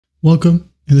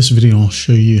Welcome. In this video, I'll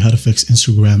show you how to fix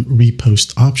Instagram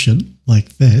repost option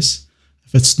like this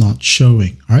if it's not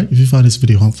showing. All right. If you find this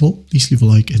video helpful, please leave a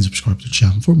like and subscribe to the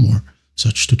channel for more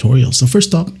such tutorials. So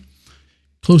first up,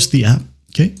 close the app.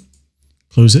 Okay.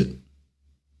 Close it.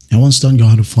 And once done, go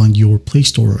ahead and find your Play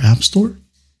Store or App Store.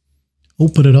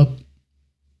 Open it up.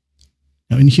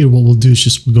 Now in here, what we'll do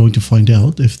is we're going to find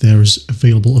out if there's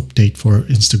available update for our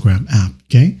Instagram app.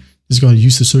 Okay. Just go ahead and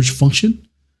use the search function.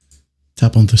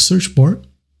 Tap on the search bar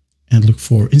and look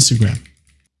for Instagram.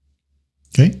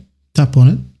 Okay, tap on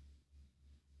it.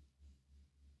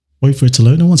 Wait for it to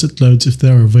load. And once it loads, if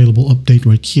there are available update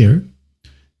right here,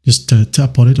 just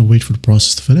tap on it and wait for the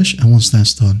process to finish. And once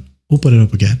that's done, open it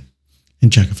up again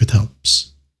and check if it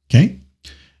helps. Okay,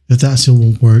 if that still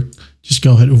won't work, just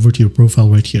go ahead over to your profile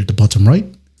right here at the bottom right.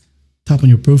 Tap on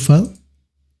your profile.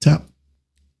 Tap.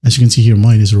 As you can see here,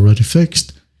 mine is already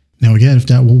fixed. Now again, if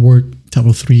that won't work, tap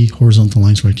on 3 horizontal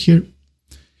lines right here.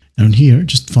 And on here,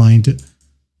 just find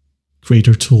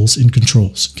Creator Tools in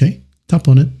Controls. Okay, tap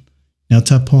on it. Now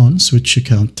tap on Switch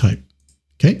Account Type.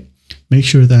 Okay, make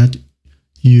sure that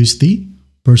you use the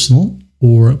personal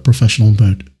or professional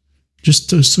mode.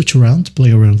 Just switch around,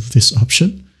 play around with this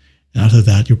option. And after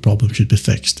that, your problem should be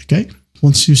fixed. Okay,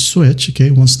 once you switch,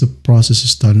 okay, once the process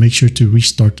is done, make sure to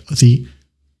restart the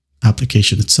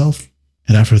application itself.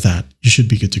 And after that, you should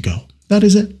be good to go. That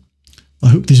is it. I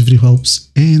hope this video helps,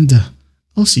 and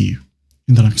I'll see you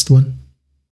in the next one.